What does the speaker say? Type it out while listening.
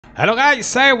Hello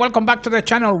guys, welcome back to the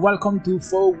channel. Welcome to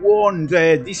Forewarned.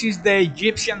 This is the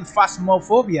Egyptian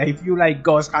phasmophobia. If you like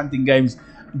ghost hunting games,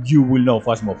 you will know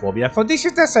phasmophobia. So this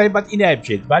is the same but in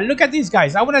Egypt. But look at these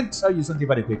guys. I want to show you something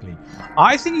very quickly.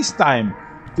 I think it's time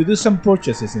to do some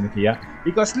purchases in here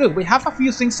because look, we have a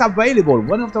few things available.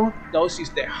 One of those is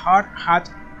the hard hat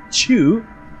 2.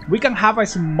 We can have a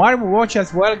smartwatch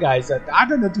as well, guys.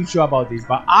 I'm not too sure about this,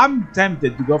 but I'm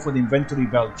tempted to go for the inventory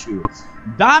belt too.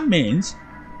 That means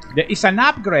there is an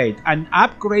upgraded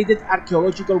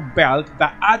archaeological belt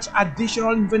that adds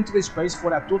additional inventory space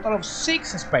for a total of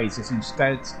 6 spaces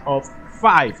instead of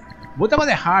 5. What about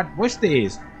the hard? What's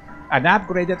this? An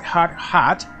upgraded hard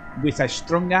hat with a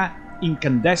stronger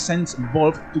incandescent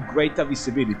bulb to greater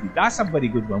visibility. That's a very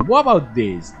good one. What about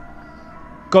this?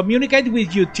 Communicate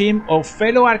with your team of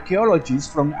fellow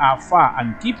archaeologists from afar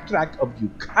and keep track of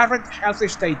your current health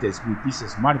status with this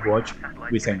smartwatch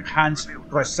with enhanced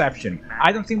reception.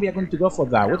 I don't think we are going to go for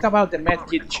that. What about the med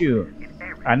kit 2?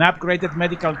 An upgraded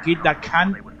medical kit that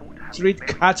can treat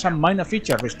cuts and minor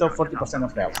features, restore 40%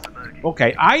 of health.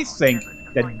 Okay, I think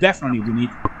that definitely we need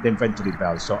the inventory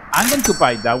belt. So I'm going to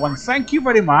buy that one. Thank you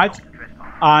very much.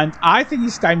 And I think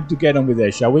it's time to get on with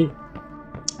it, shall we?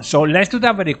 So let's do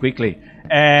that very quickly.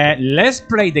 Let's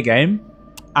play the game,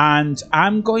 and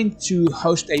I'm going to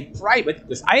host a private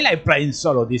because I like playing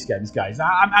solo these games, guys.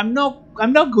 I'm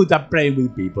not good at playing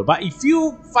with people, but if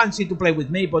you fancy to play with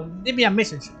me, but leave me a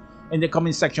message in the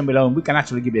comment section below and we can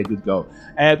actually give it a good go.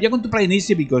 We're going to play in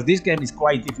easy because this game is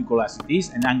quite difficult as it is,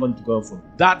 and I'm going to go for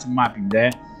that map in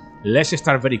there. Let's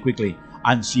start very quickly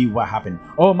and see what happens.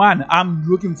 Oh man, I'm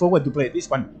looking forward to play this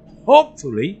one.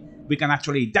 Hopefully we can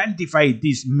actually identify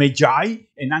these magi,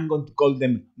 and I'm going to call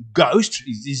them ghosts.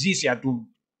 It's easier to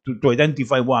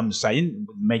identify what I'm saying,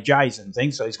 magi and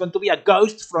things. So it's going to be a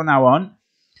ghost from now on.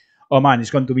 Oh man, it's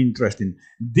going to be interesting.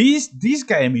 This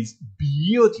game is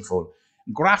beautiful.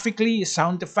 Graphically,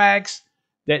 sound effects,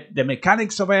 the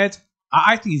mechanics of it,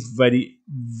 I think it's very,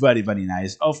 very, very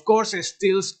nice. Of course, it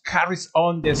still carries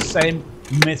on the same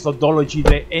methodology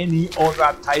that any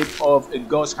other type of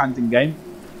ghost hunting game.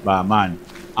 But man,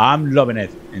 I'm loving it,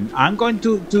 and I'm going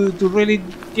to really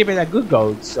give it a good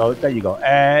go. So there you go.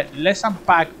 Let's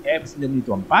unpack everything that we need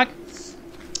to unpack.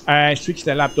 Switch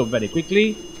the laptop very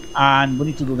quickly, and we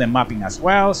need to do the mapping as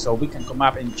well, so we can come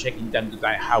up and check in time to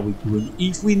time how we do it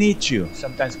if we need to.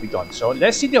 Sometimes we don't. So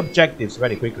let's see the objectives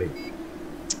very quickly.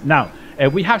 Now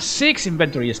we have 6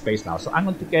 inventory space now, so I'm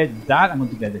going to get that. I'm going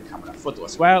to get the camera photo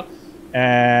as well.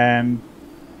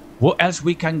 What else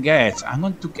we can get? I'm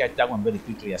going to get that one very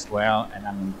quickly as well, and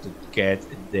I'm going to get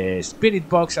the spirit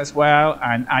box as well,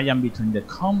 and I am between the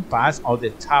compass or the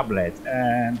tablet,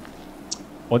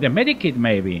 or the medikit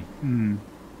maybe.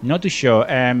 Not too sure.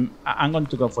 I'm going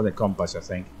to go for the compass, I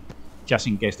think, just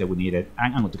in case that we need it.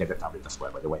 And I'm going to get the tablet as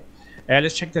well, by the way.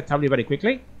 Let's check the tablet very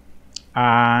quickly,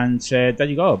 and there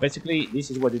you go. Basically,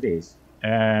 this is what it is.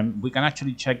 We can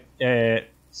actually check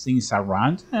things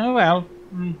around. Well,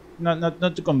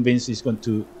 not too convinced it's going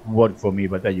to work for me,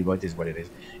 but there you go. It is what it is.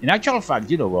 In actual fact,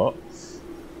 you know what?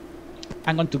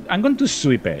 I'm going to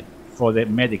sweep it for the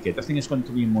medikit. I think it's going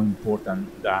to be more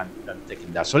important than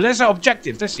taking that. So let's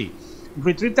objectives. Let's see.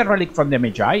 Retrieve the relic from the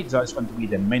Magi. That's going to be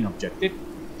the main objective.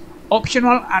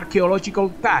 Optional archaeological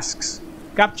tasks.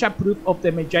 Capture proof of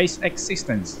the Magi's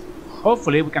existence.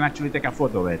 Hopefully, we can actually take a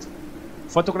photo of it.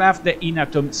 Photograph the inner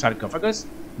tomb sarcophagus.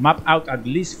 Map out at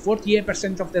least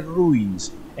 48% of the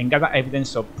ruins and gather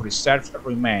evidence of preserved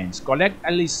remains. Collect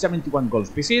at least 71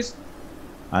 gold pieces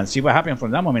and see what happens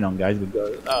from that moment on, guys.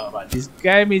 Because oh man, this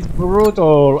game is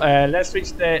brutal. Let's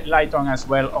switch the light on as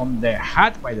well on the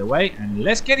hat, by the way, and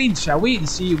let's get in, shall we, and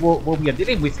see what we are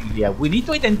dealing with here. We need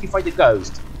to identify the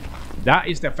ghost. That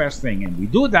is the first thing, and we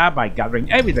do that by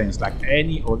gathering evidence like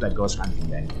any other ghost hunting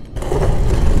game.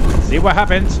 See what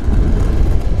happens.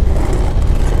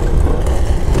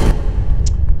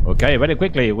 Okay, very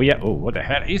quickly, we are... Oh, what the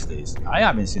hell is this? I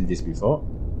haven't seen this before.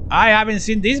 I haven't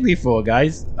seen this before,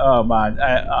 guys. Oh, man.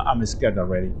 I'm scared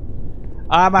already.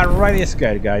 I'm already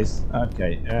scared, guys.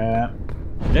 Okay.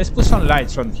 Let's put some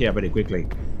lights on here very quickly.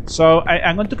 So,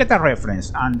 I'm going to get a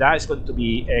reference, and that is going to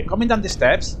be coming down the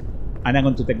steps, and I'm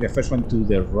going to take the first one to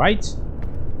the right,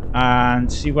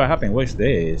 and see what happens. Where's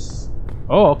this?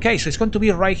 Oh, okay. So, it's going to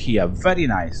be right here. Very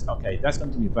nice. Okay, that's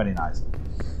going to be very nice.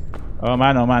 Oh,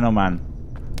 man. Oh, man. Oh, man.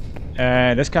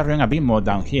 Let's carry on a bit more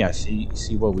down here, see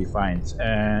what we find.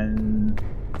 And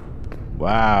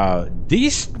wow,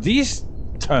 these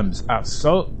terms are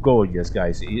so gorgeous,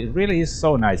 guys. It really is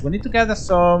so nice. We need to gather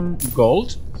some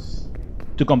gold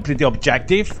to complete the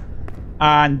objective,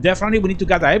 and definitely we need to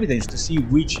gather evidence to see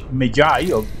which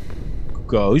magi or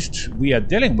ghosts we are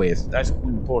dealing with. That's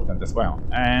important as well.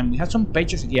 And we have some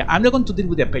pages here. I'm not going to deal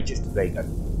with the pages today, guys.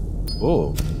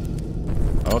 Oh.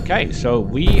 Okay, so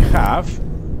we have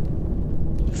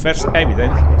first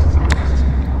evidence.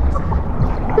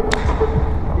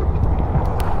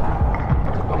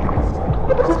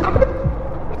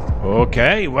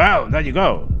 Okay, well, there you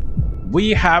go. We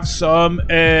have some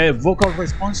vocal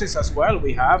responses as well.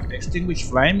 We have extinguished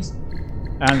flames.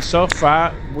 And so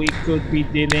far, we could be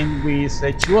dealing with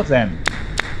 2 of them.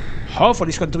 Hopefully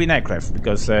it's going to be Necref,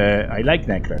 because I like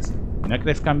Necref.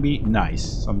 Necref can be nice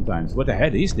sometimes. What the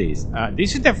hell is this?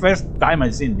 This is the first time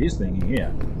I've seen this thing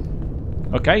here.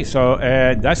 Okay, so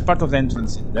that's part of the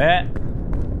entrance in there.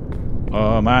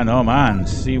 Oh man,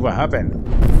 see what happened.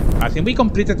 I think we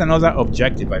completed another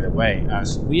objective, by the way.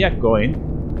 As we are going,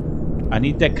 I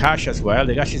need the cash as well.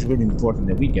 The cash is really important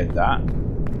that we get that.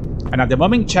 And at the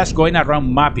moment, just going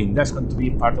around mapping, that's going to be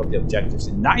part of the objectives.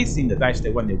 The nice thing that is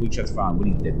the one that we just found.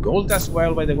 We need the gold as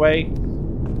well, by the way.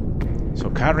 So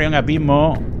carry on a bit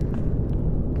more.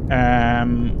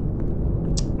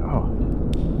 Oh,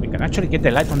 we can actually get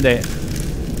the light on the...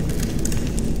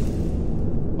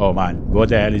 Oh man, what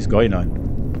the hell is going on?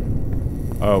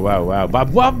 Oh wow.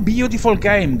 But what beautiful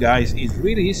game, guys. It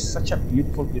really is such a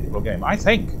beautiful game, I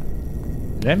think.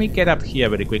 Let me get up here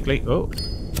very quickly. Oh.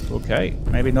 Okay,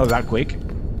 maybe not that quick.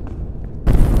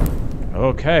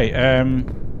 Okay,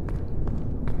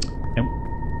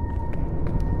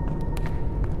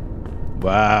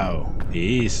 wow,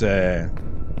 this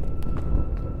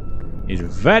is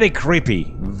very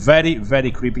creepy,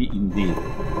 very creepy indeed.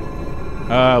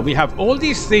 We have all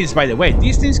these things, by the way.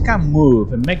 These things can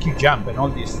move and make you jump, and all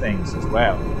these things as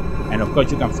well. And of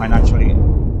course, you can find actually,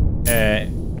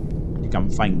 you can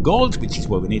find gold, which is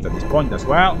what we need at this point as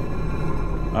well.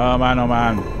 Oh man.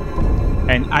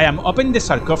 And I am opening the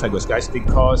sarcophagus, guys,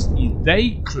 because if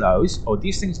they close or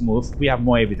these things move, we have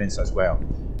more evidence as well.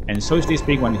 And so is this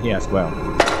big one here as well.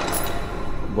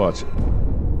 What?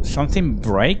 Something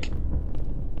break?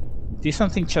 Did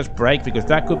something just break? Because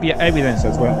that could be evidence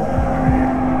as well.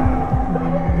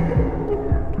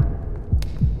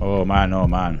 Oh man.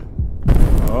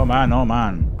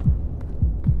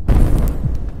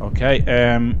 Okay,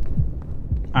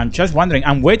 I'm just wondering.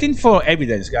 I'm waiting for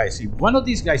evidence, guys. If one of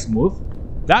these guys move,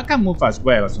 that can move as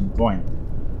well at some point.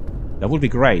 That would be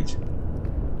great.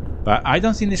 But I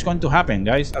don't think it's going to happen,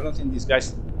 guys. I don't think these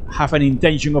guys have an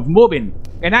intention of moving.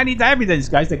 And I need the evidence,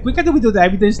 guys. The quicker we do the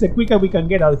evidence, the quicker we can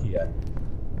get out here.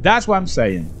 That's what I'm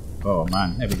saying. Oh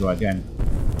man, there we go again.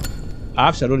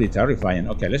 Absolutely terrifying.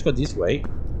 Okay, let's go this way.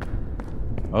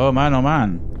 Oh man.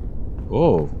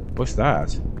 Oh, what's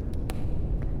that?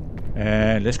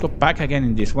 Let's go back again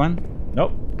in this one.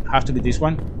 Nope, have to be this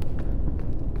one.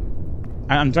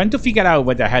 I'm trying to figure out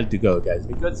where the hell to go, guys,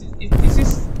 because this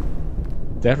is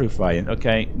terrifying.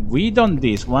 Okay, we done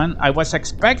this one. I was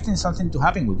expecting something to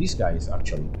happen with these guys,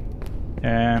 actually.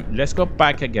 Let's go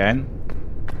back again.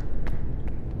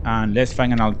 And let's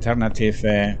find an alternative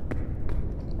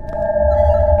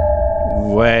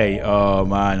way. Oh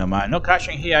man. No cash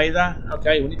in here either.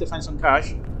 Okay, we need to find some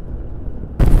cash.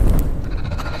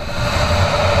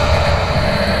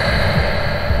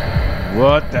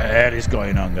 What the hell is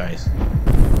going on, guys?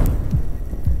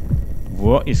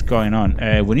 What is going on?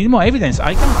 We need more evidence.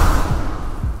 I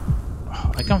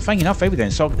can't find enough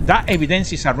evidence. So that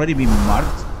evidence is already been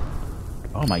marked.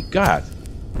 Oh my god.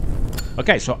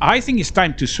 Okay, so I think it's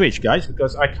time to switch, guys,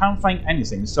 because I can't find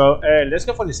anything. So let's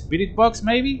go for the spirit box,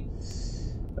 maybe.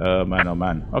 Oh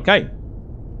man. Okay.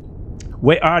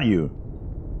 Where are you?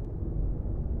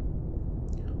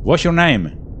 What's your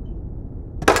name?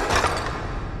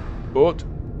 What?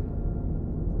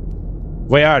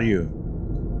 Where are you?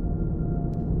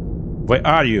 Where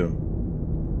are you?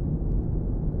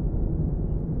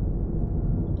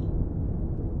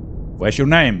 Where's your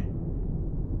name?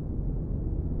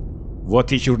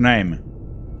 What is your name?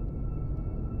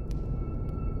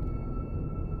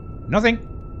 Nothing.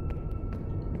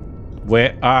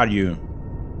 Where are you?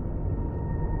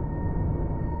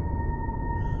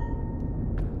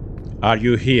 Are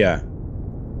you here?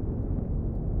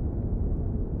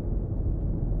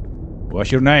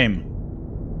 What's your name?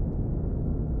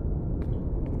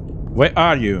 Where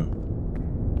are you?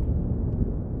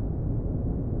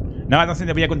 No, I don't think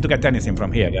that we are going to get anything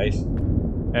from here, guys.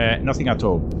 Nothing at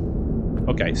all.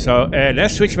 Okay, so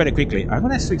let's switch very quickly. I'm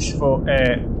going to switch for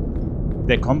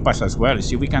the compass as well.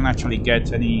 See if we can actually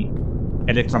get any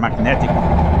electromagnetic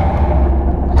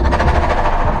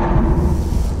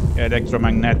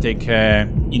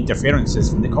interferences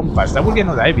from the compass. That would be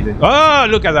another evidence. Oh,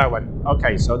 look at that one.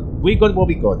 Okay, so we got what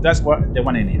we got. That's what the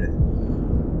one I needed.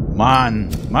 Man.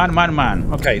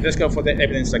 Okay, let's go for the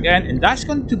evidence again. And that's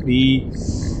going to be...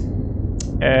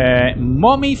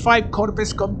 mummified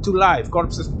corpses come to life.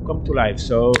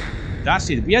 So, that's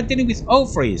it. We are dealing with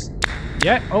O-freeze.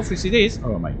 Yeah, O-freeze it is.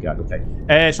 Oh my god,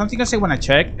 okay. Something else I want to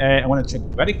check. I want to check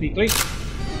very quickly.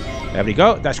 There we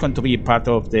go. That's going to be part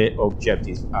of the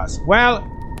objectives as well.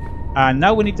 And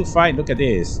now we need to find... Look at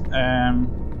this.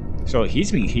 So,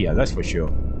 he's been here, that's for sure.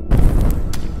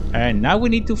 And now we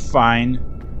need to find...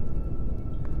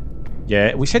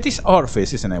 Yeah, we said it's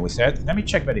orifice, isn't it? We said. Let me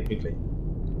check very quickly.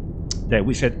 There,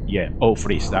 we said, yeah,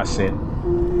 O-freeze, that's it.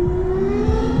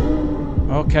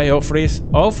 Okay, O-freeze.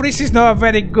 O-freeze is not a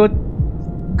very good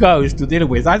ghost to deal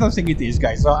with. I don't think it is,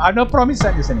 guys. So I don't promise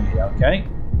anything here, okay?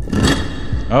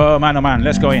 Oh man,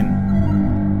 let's go in.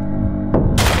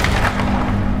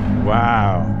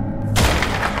 Wow.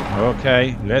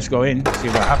 Okay, let's go in, see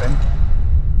what happened.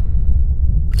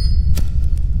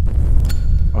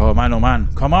 Oh man,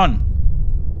 come on.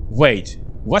 Wait,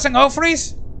 wasn't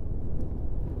O-freeze?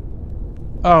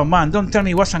 Oh man, don't tell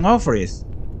me it wasn't O-freeze.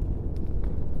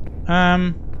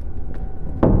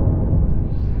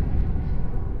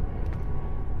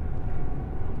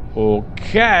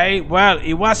 Okay, well,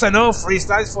 it was an O-freeze,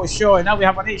 that's for sure. And now we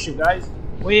have an issue, guys.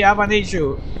 We have an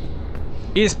issue.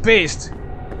 He's pissed.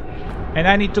 And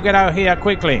I need to get out here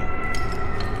quickly.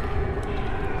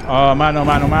 Oh man.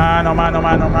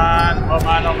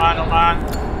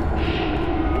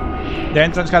 The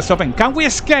entrance has opened. Can we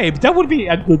escape? That would be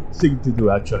a good thing to do,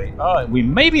 actually. Oh, we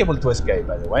may be able to escape,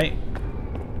 by the way.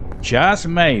 Just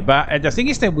may. But the thing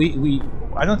is that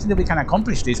I don't think that we can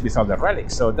accomplish this without the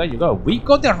relics. So there you go. We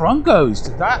got the wrong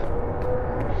ghost.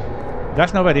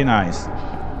 That's not very nice.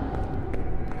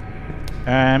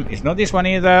 It's not this one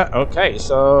either. Okay,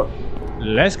 so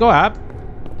let's go up.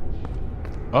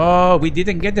 Oh, we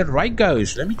didn't get the right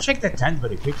ghost. Let me check the tent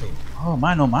very quickly. Oh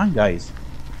man, guys.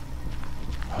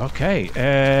 Okay,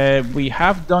 we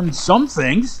have done some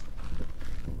things.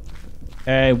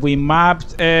 We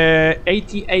mapped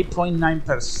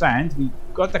 88.9%. We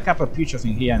got a couple of pictures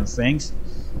in here and things.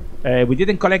 We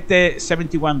didn't collect the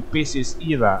 71 pieces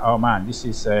either. Oh man, this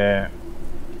is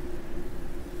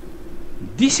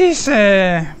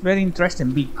very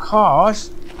interesting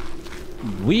because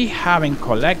we haven't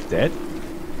collected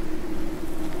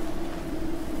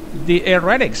the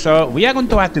relic, so we are going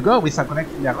to have to go without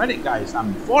collecting the relic, guys.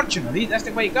 Unfortunately, that's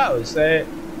the way it goes.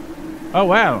 Oh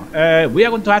well, we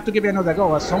are going to have to give it another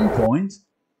go at some point.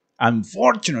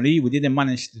 Unfortunately, we didn't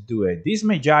manage to do it. This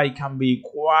Magi can be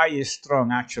quite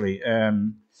strong, actually.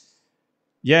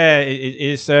 Yeah, it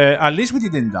is. At least we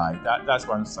didn't die. That's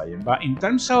what I'm saying. But in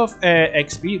terms of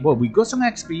XP, well, we got some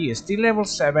XP. Still level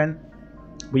 7.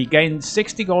 We gained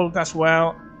 60 gold as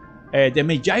well. The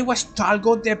Magi was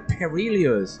Talgo de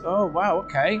Perilous. Oh wow,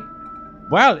 okay.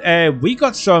 Well, we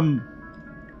got some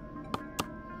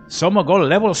more gold,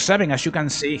 level 7, as you can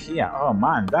see here. Oh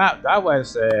man, that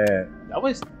was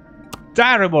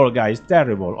terrible, guys,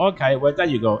 terrible. Okay, well there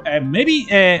you go. Maybe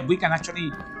we can actually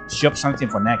shop something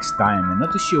for next time. I'm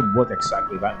not too sure what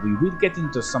exactly, but we will get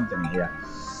into something here.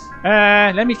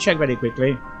 Let me check very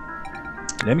quickly.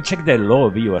 Let me check the low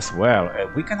view as well.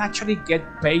 We can actually get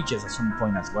pages at some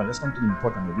point as well. That's going to be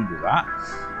important that we do that.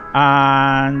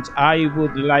 And I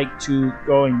would like to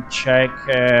go and check...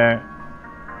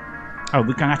 oh,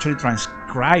 we can actually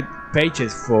transcribe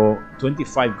pages for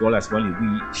 25 gold as well if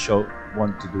we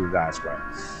want to do that as well.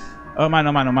 Oh man.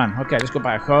 Okay, let's go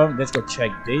back home. Let's go check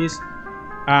this.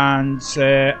 And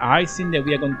I think that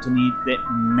we are going to need the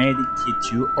medikit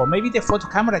too, or maybe the photo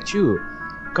camera too.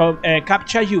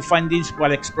 Capture your findings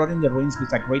while exploring the ruins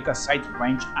with a greater sight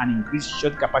range and increased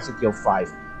shot capacity of 5.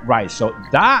 Right, so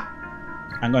that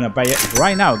I'm gonna buy it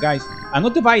right now, guys. I'm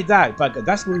going to buy that, but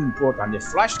that's really important. The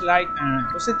flashlight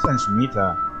and what's the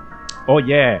transmitter? Oh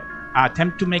yeah,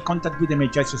 attempt to make contact with the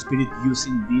Magi's spirit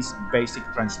using this basic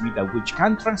transmitter, which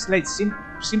can translate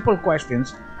simple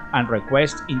questions and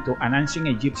requests into an ancient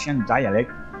Egyptian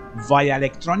dialect via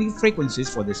electronic frequencies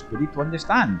for the spirit to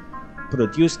understand.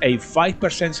 Produce a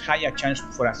 5% higher chance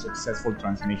for a successful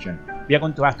transmission. We are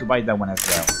going to have to buy that one as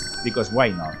well, because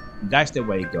why not? That's the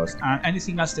way it goes. And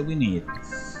anything else that we need?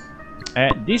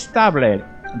 This camera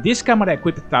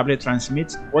equipped tablet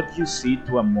transmits what you see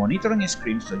to a monitoring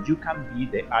screen, so you can be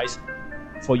the eyes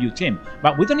for your team.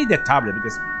 But we don't need the tablet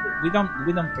because we don't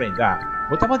play that.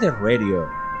 What about the radio?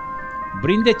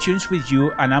 Bring the tunes with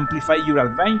you and amplify your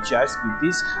adventures with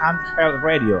this handheld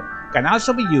radio. Can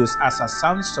also be used as a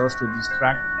sound source to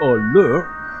distract or lure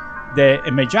the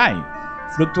Magi.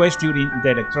 Fluctuates during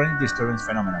the electronic disturbance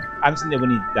phenomenon. I don't think that we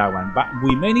need that one, but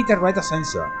we may need a radar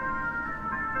sensor.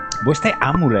 What's the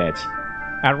amulet?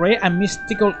 A rare and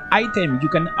mystical item. You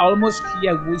can almost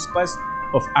hear whispers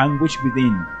of anguish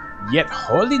within. Yet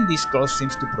holding this close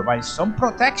seems to provide some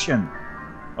protection.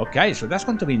 Okay, so that's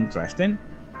going to be interesting.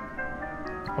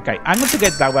 Okay, I'm going to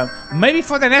get that one. Maybe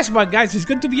for the next one, guys, it's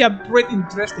going to be a pretty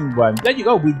interesting one. There you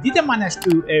go. We didn't manage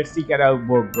to figure out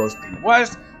what ghosting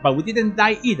was, but we didn't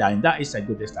die either, and that is a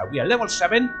good start. We are level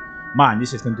 7. Man,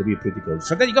 this is going to be pretty cool.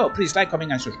 So there you go. Please like,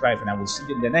 comment, and subscribe, and I will see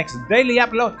you in the next daily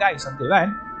upload, guys. Until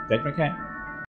then, take care.